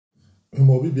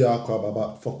Mobi be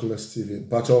Baba Focus TV.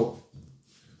 Pacho,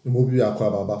 Mobi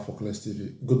Baba Focus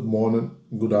TV. Good morning,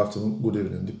 good afternoon, good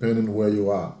evening, depending where you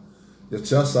are. The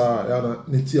chance are yana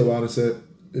niti awane say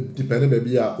depending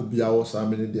baby a obi a was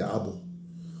amene dia abo.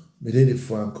 Me dey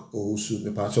Frank Owusu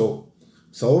me pacho.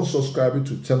 So subscribe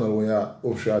to channel where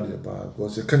o share the pa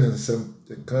because you can asem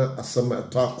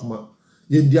atakuma.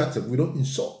 Ye dia we don't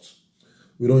insult.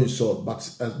 We don't insult, but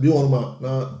as be one man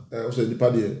na say nipa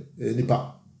dey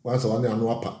nipa once one day I know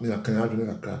apa me kan adwene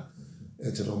kakra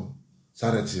etino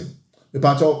sanity me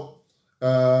pacho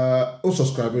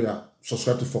subscribe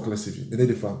to Focus TV me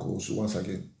dey Franco so once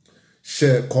again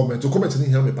share comment in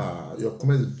here me pa your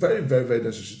comment is very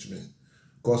necessary to me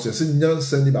because you see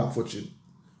nyansa ni ba fortune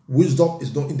wisdom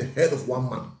is not in the head of one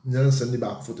man nyansa ni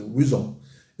ba fortune wisdom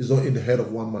is not in the head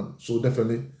of one man so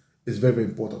definitely it's very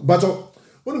important but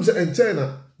when you say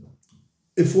China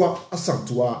Afua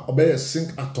Asantewaa obey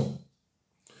Sing-A-Thon.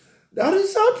 That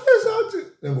is something.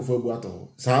 Then go for Buato.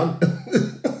 Son,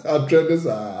 I trend this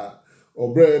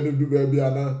or bread do baby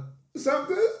ana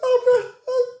something.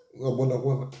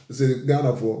 One. Say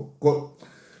Ghana for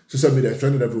social media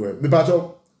trending everywhere. Me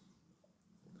pacho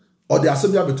or the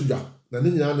assembly betuja. Na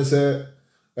ni nyina say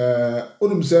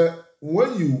onum say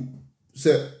when you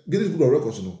say get this good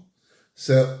records no.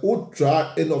 Say o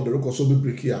try end of the record so be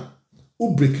break here.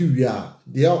 U break we are.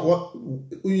 They are what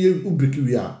u break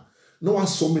we are. No one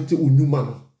submit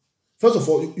unyuma. First of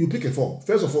all, you pick a form.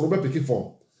 First of all, you pick a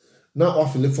form. Now I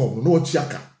fill a form. No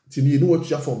chiaka. Tini no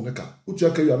chia form neka.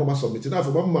 Uchiaka you are not submit. Now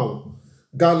for my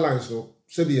guidelines no.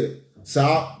 Say the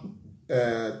sa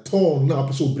tone na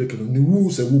person break no. Ni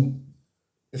rules a womb.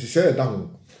 And she share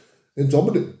down. And so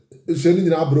I'm sending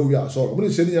in abro we are. Sorry,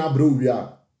 I'm sending in abro we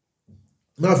are.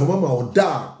 Now for mama or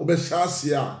da obe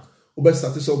shasia obe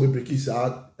satisfied obe break is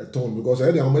a tone because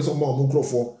I am some more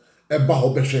microphone eba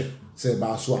obehwe say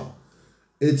ba so a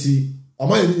eti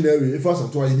oman ni nyina wi Afua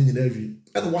Asantewaa ni nyina wi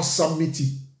and was submit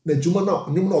na juma na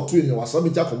nyum na oto yen was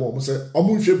submit akomo omo say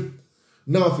omo hwem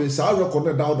na afi sa record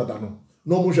na down dada no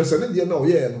na omo hwe say ne de na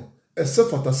oye no except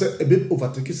for say ebe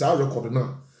overtake sa record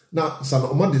na sa na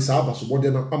omo de sa aba so body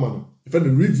na ama no if the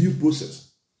review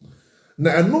process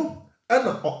na eno and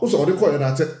also the call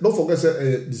that don't forget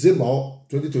say December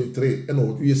 2023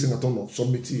 and we Sing-A-Thon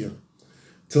submit here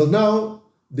till now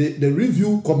the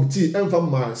review committee and from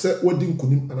my say wedding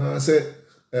kunim and I say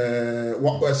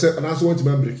what say and I want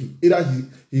to break either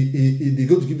he they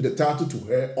go to give the title to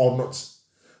her or not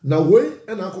now way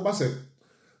and I say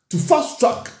to fast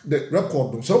track the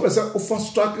record so say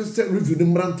fast track is review the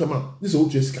brantama this is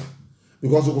Jessica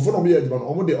because you go for me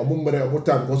omo de omo mere omo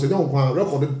time because they don't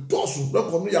record dosu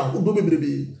record ya do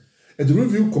bebrebe and the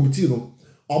review committee no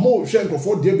omo share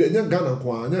for dey be nya Ghana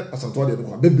kwa nya Asantewaa dey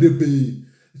kwa bebrebe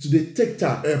to dey take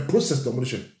time process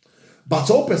domination but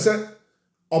all person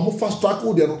omo fast track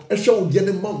wo dey no e hwe wo dey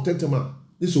ne mountain tema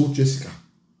this is Jessica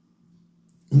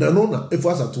na no na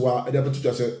Afua Asantewaa e dey betu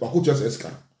just say wako just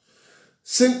Jessica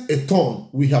Sing-A-Thon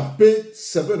we have paid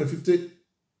 $750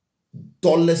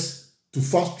 to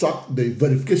fast track the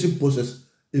verification process.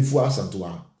 Afua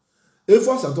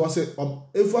Asantewaa say,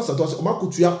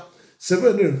 Omakutuya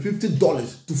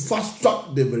 $750 to fast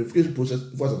track the verification process.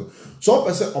 So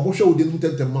person Omosha would didn't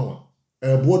tell them now.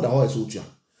 Board our soldier.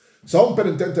 Some pen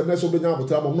and tell so being able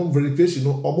to have no verification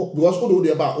because all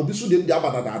the about Obisu didn't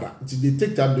dada until they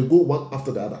take time they go one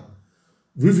after the other.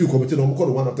 Review committee no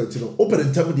call one after the open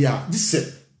and tell me they are this set.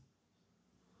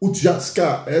 Utia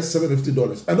ska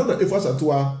 $750. I know that Afua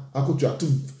Asantewaa akutua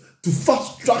to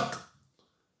fast track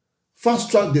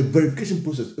the verification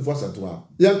process. Afua Asantewaa.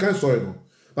 Yeah, kind story no.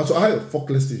 But so I have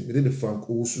Focus TV within the Frank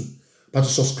Owusu. But to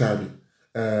subscribe,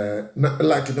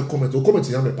 like in the comment, or comment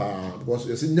here because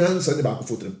you see nyansa ni ba ko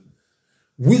fotrem.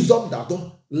 Wisdom that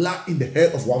don't lie in the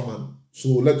head of one man. So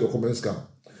let your comments come.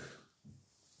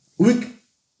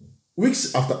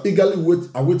 Weeks after eagerly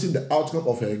awaiting the outcome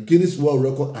of her Guinness World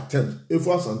Record attempt,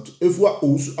 Afua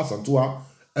Asantewaa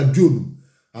Adunum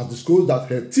has disclosed that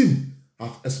her team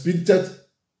have expedited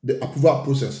the approval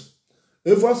process.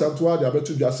 Afua Asantewaa the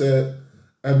abetu just say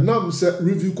and now say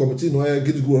review committee no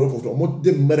Guinness World Record omo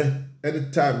de mere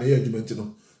anytime na argument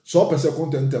no so person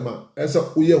content ma esa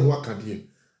oye ho akade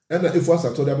and Afua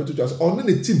Asantewaa the abetu just on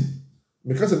the team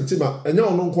because the team enya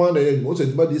ono nko na ye no so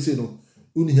dima dey say no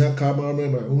uni ya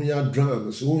cameraman, uni ya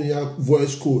drums, uni ya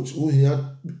voice coach, uni ya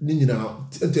ninyina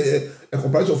a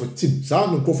comparison of a team. Sa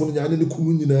no microphone nya ne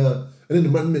kunu nyina, ene ne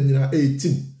man nyina a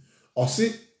team. Or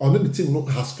see on the team no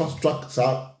has fast track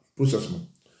sa process no.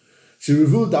 She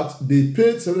revealed that they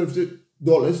paid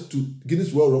 $750 to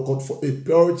Guinness World Record for a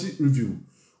priority review.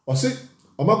 Or see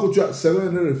Omakotua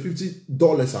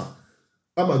 $750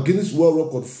 I'm a Guinness World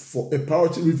Record for a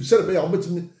priority review. Said be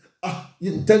me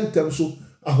in 10 times so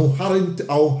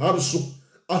I'll so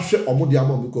I share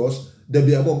among because there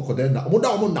be a mom codenda.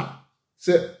 Amoda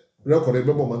say record a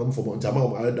man for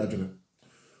Montama.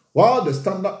 While the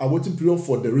standard awaiting period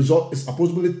for the result is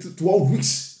approximately 12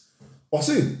 weeks. Or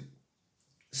say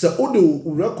all the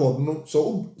record no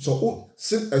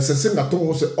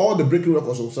Sing-A-Thon say all the breaking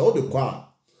records so all the choir.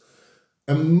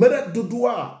 And murder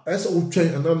dudua as old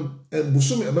train and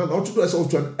Busumi and out to do as old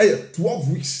train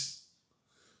 12 weeks.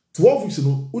 12 weeks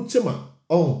no Uchema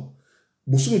oh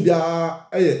Busumi bia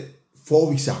 4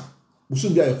 weeks.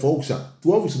 Busumi bia 4 weeks.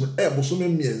 12 weeks no Busumi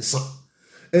miensa.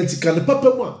 And can the papa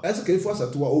one as a case for us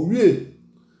at we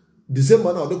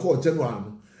December now they call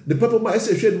January. The papa one as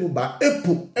a shade move by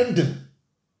April ending.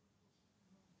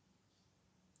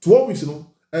 12 weeks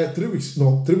no 3 weeks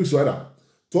no 3 weeks rather.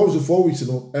 12 to 4 weeks,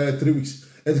 3 weeks.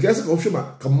 And the guys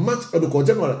can match or the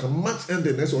January can match end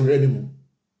the next already more.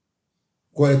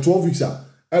 12 weeks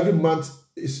every month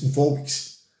is in 4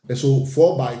 weeks. And so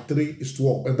 4 by 3 is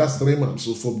 12. And that's 3 months.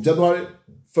 So from January,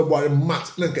 February,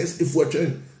 March, like if we're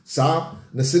trying, sir,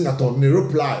 the Sing-A-Thon, the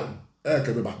reply,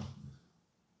 Afua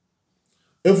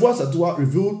Asantewaa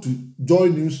revealed to Joy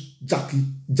News, Jackie,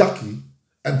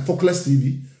 and Focus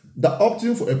TV that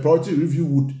opting for a priority review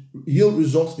would yield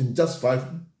results in just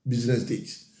 5 business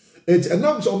days. It's a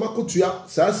number of Makotua,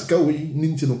 Saska, we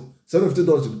Nintino,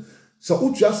 $750. So,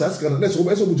 Utia Saska, let's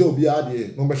go be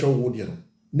a number show wood, you know.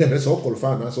 Never so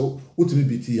qualified, so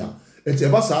ultimately be here. It's a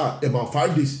bassa about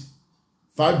 5 days.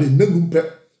 5 days,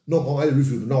 no more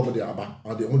review, nobody about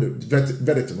the only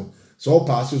verdict. So,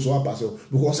 pass you, so I pass you,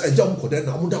 because I jump for that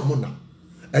now,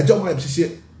 I jump my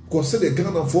FCC. Consider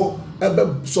Ghana for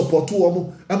support to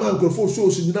a man go for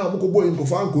shows in now boy in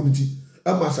Kofan community.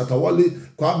 A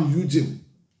Masatawale, Kwame Eugene,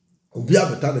 Obia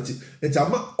Maternity. It's a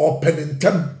man opening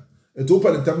time. It's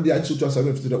open time the answer to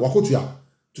Wakotia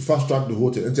to fast track the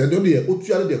hotel. And then only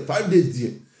Utia the 5 days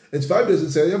there. It's 5 days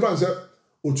and say, everyone said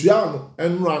Utiano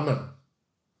and Rana.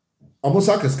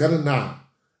 Amosaka scanning now.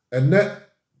 And that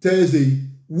Thursday,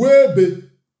 where be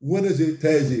Wednesday,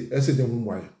 Thursday, I said them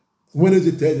why. When is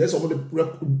it? That's all the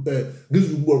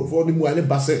this work for the money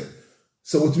basse.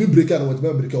 So what we break out, what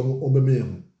we break on the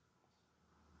main.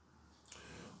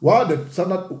 While the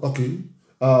standard, okay,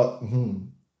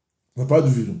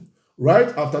 right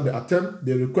after the attempt,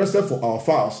 they requested for our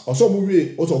files. Also,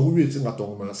 movie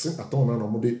Sing-A-Thon, Sing-A-Thon,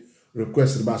 and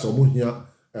requested by some here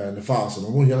and the files,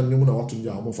 and here,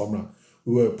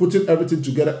 we were putting everything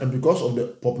together, and because of the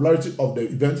popularity of the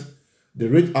event, they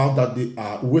reached out that they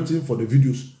are waiting for the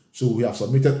videos. So we have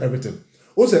submitted everything.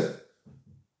 Also,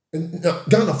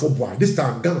 Ghana for boy. This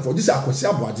time, Ghana for this is Akwesi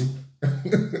Abuaji.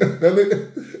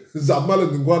 Zamale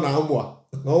Ngwana Amwa.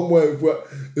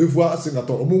 If we are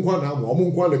Sing-A-Thon, Omungwana Amwa,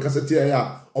 Omungwana the cassette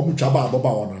ya, Omuchaba Baba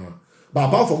Wana. But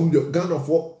apart from Ghana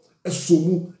for a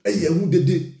sumu, a young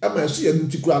day, I might see a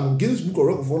Ntikwan, Guinness Book of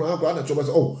Record for an Ghana Chobas.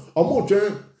 Oh, or more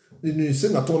train in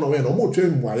Sing-A-Thon away, or more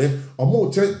train wire, or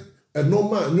more train, and no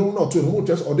man, no, not to more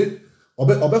test or they,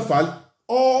 or file.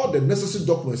 All the necessary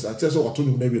documents are just what told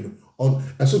you on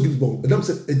and so give bomb. And them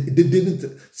said they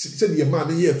didn't say the man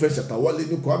here fresh at what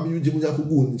little Kwame Eugene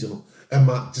Yakubu and Jino.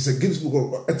 Emma just a Guinness Book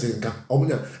of Etinka,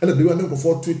 Omnia, and the one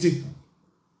for Twitter,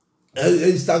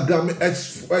 Instagram,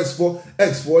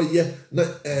 X4, yeah,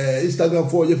 Instagram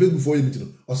 4 years before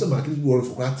you or some market word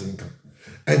for Etinka.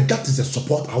 And that is the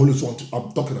support I always want to,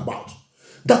 I'm talking about.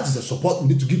 That is the support we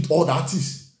need to give to all the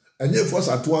artists. And yet for us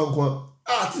at one.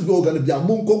 Artists go gonna be a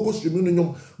munko streaming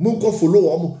munko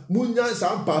follow munya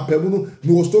sam papa mu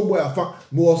no was to boy afa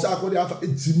mo was akodi afa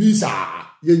timisa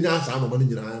yenya sa no mani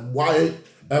nyina why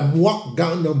moi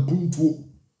Ghana mpuntu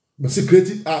my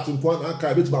creative art in point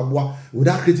aka bit ba moi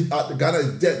without creative art Ghana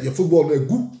is dead your football na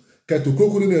gu keto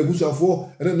kokuru na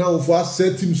ebusafo and now for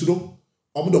set teams no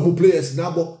double players na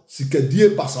bo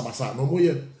sikadie basabasa no mo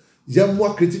ye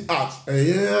more creative art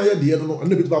yeah the no and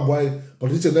bit ba boy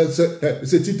politicians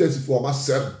say chief tendency for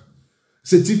myself.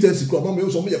 Say chief tendency for my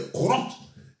so corrupt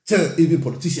tell even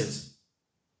politicians.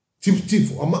 Chief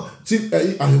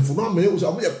and for now me was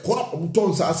corrupt on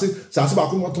ton say ba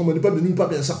ko ton me pa be nipa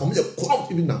be sa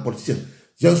corrupt even na politician.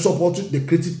 You support the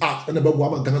creative art and about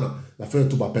woman Ghana na friend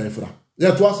to ba pen for that.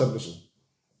 Yeah, to us so.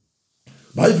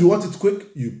 But if you want it quick,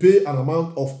 you pay an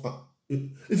amount of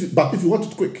if you want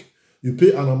it quick, you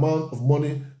pay an amount of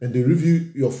money and they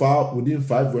review your file within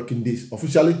 5 working days.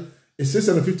 Officially, it's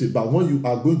 $650, but when you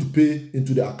are going to pay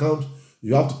into the account,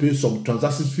 you have to pay some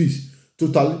transaction fees.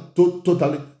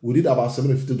 Totally, we did about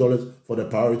 $750 for the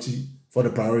priority.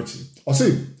 Or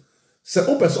say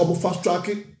open some fast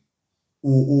tracking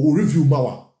or review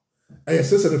mawa.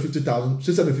 $650,000,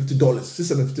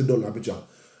 $650.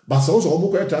 But so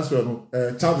also transfer no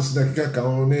charges na keka ka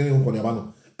on ne nko ne ba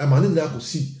no e ma ne na ko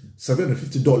see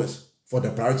 $750 for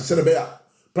the priority. Say the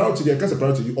priority, they can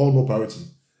priority, you all know priority.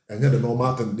 And then the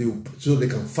normal can do so they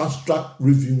can fast track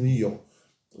reviewing your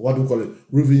what do you call it?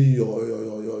 Reviewing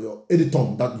your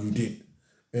editon that you did.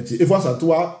 And Afua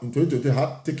Asantewaa in 2020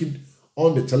 had taken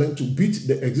on the challenge to beat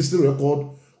the existing record,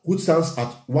 which stands at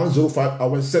 105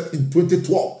 hours set in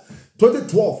 2012.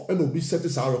 2012, NOB set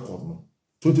this record now.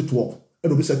 2012,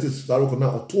 NOB set this record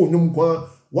now.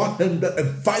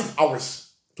 105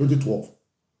 hours. 2012.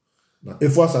 Now,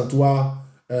 Afua Asantewaa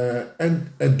and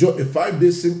enjoyed a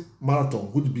 5-day Sing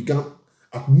marathon, which began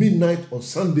at midnight on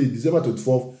Sunday, December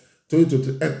 24th,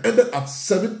 2020, and ended at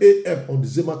 7 a.m. on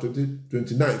December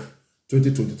 29th,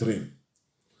 2023.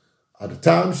 At the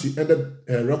time she ended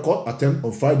her record attempt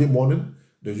on Friday morning,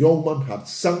 the young man had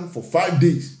sung for 5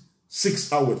 days,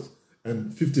 6 hours,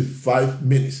 and 55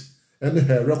 minutes. Ending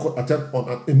her record attempt on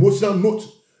an emotional note,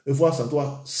 Afua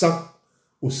Asantewaa sang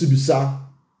Osibisa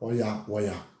Oya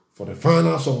Oya for the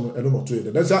final song. I don't know to it.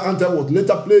 The next anthem was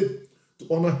later played to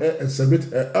honor her and celebrate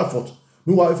her effort.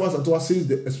 Meanwhile, Afua Asantewaa says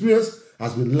the experience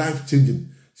has been life-changing.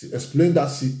 She explained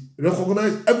that she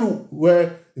recognized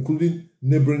everywhere, including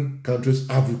neighboring countries'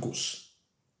 Ivory Coast.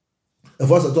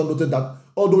 Afua Asantewaa noted that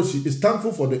although she is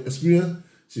thankful for the experience,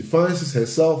 she finds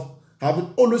herself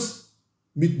having always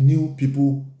meet new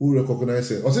people who recognize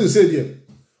her. Also, they say here,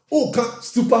 oh, can't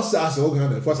superstars or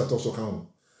Afua Asantewaa also count.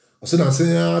 I said, I'm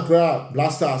saying,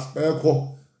 blasters,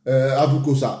 Ivory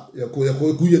Coast,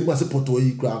 you must Porto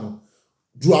Rico.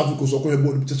 Do Ivory Coast or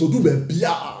so do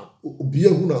be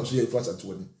who now see Afua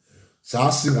Asantewaa. So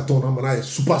Sing-A-Thon, I'm a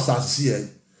superstars here.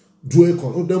 Do a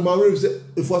con, the man say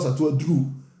Afua Asantewaa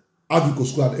drew Ivory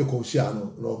Coast squad, Eco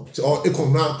Shiano, no, or Eco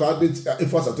now, Afua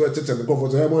Asantewaa and go for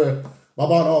the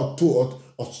Baba 2 or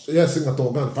yes,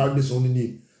 Sing-A-Thon, 5 days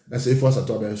only. That's Afua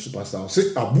Asantewaa superstar.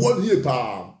 Say a 1 year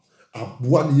palm. A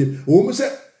 1 year. Oh, say,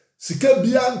 Sika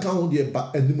Bian count here,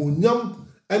 but and the Munyam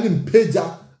and in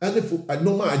Peja and if I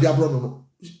know my idea,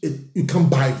 you can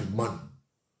buy the money.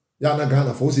 Yana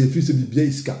Ghana for say, if you say,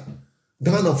 Biaska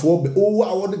Ghana for, oh,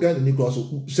 I want the guy in the cross,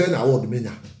 send our word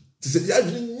mania. To say, yeah,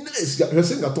 nice,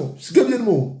 Sing-A-Thon, Sika Bian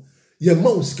more. Your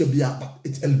mouth Sika Bia, but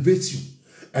it elevates you.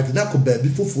 I did not come back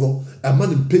before a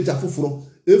man in Peja for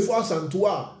Afua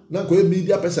Asantewaa, now go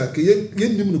media person,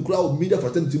 yen the crowd, media for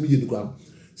 10 million in the crowd.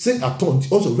 Sing-A-Thon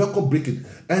also record breaking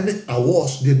and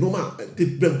awards the normal they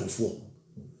bring before.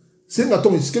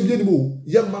 Sing-A-Thon is kept anymore.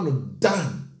 Young man of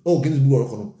Dan or Guinness,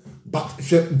 but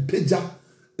if you're in Peja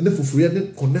and if for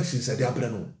free connections at the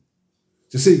Abrano.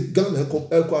 To say Ghana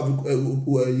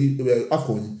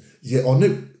Afcon, ye on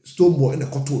it stone more in a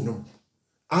cotton.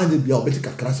 And be our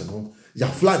better crash and home. You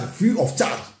fly free of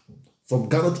charge from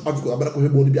Ghana to Africa,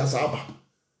 America, Saba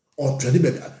or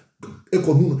Trinidad. And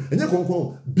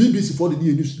you BBC for the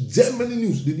news, Germany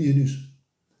news, the news.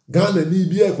 Ghana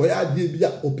Libya,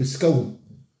 Koya, or Pescao.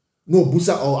 No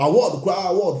Busa or award, cry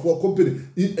award for company.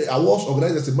 Awards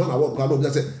organized as a man award,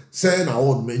 just send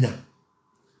award mania.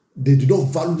 They do not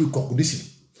value recognition.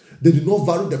 They do not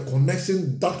value the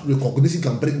connection that recognition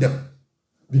can bring them.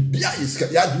 Bibia is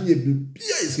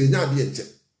Bibia.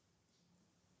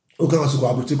 Okay, I go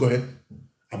abroad.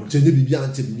 I will change Bibia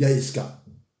and Bibia is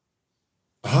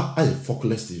I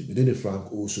Focus TV. Me dey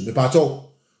Frank also. Me pacho.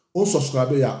 On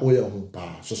subscribe ya oya home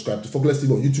pa. Subscribe to Focus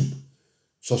TV on YouTube.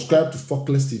 Subscribe to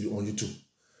Focus TV on YouTube.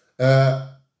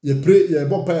 You pray. You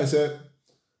bon pa say.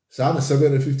 Sa na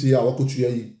 750 ya wakutu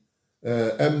yi.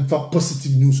 For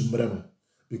positive news mbrano.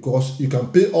 Because you can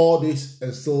pay all this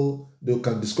and still they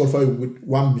can disqualify you with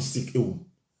one mistake. And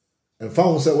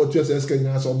found say what you say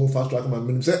Kenya so mo fast track man.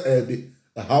 Me say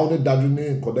how the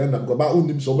dadune kodenda go ba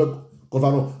unim so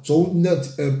so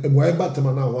net boy batem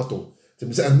na wato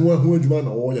te say anu ahu adwuma na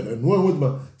wo ye anu ahu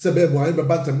adwuma say be boy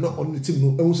batem na on the team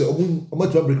no ehun say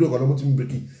omo break record omo team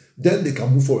break, then they can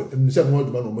move forward and say anu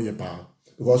adwuma na omo ye pa.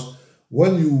 Because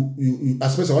when you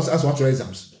especially as what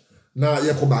exams na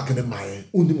ye come back in the mind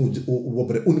unimu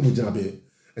jina be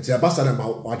and say abasa na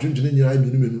wadwendwene nyina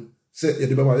menu say ye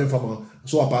de be ma ye fama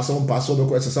so pass on be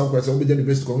ko exercise ko say omo je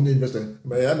university ko university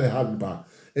ma ya na hard pa.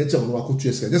 Then she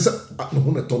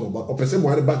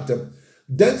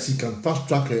can fast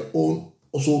track her own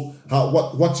also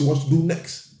what she wants to do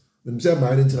next. Thank you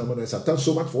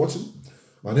so much for watching.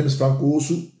 My name is Frank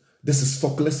Osu. This is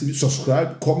Focus TV.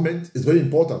 Subscribe, comment. It's very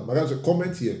important. My guys,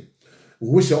 comment here. We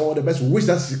wish her all the best. We wish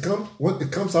that she come when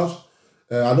it comes out.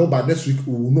 I know by next week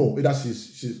we will know whether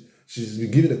she's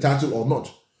been given a title or not.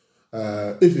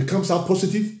 If it comes out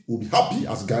positive, we'll be happy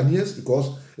as Ghanaians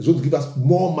because it's going to give us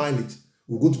more mileage.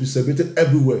 We're going to be celebrated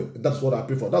everywhere. And that's what I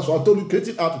pray for. That's why I told you,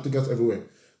 creative art will take us everywhere.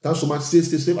 Thanks so much. Stay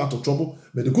safe, out of trouble.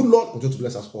 May the good Lord continue to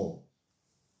bless us all.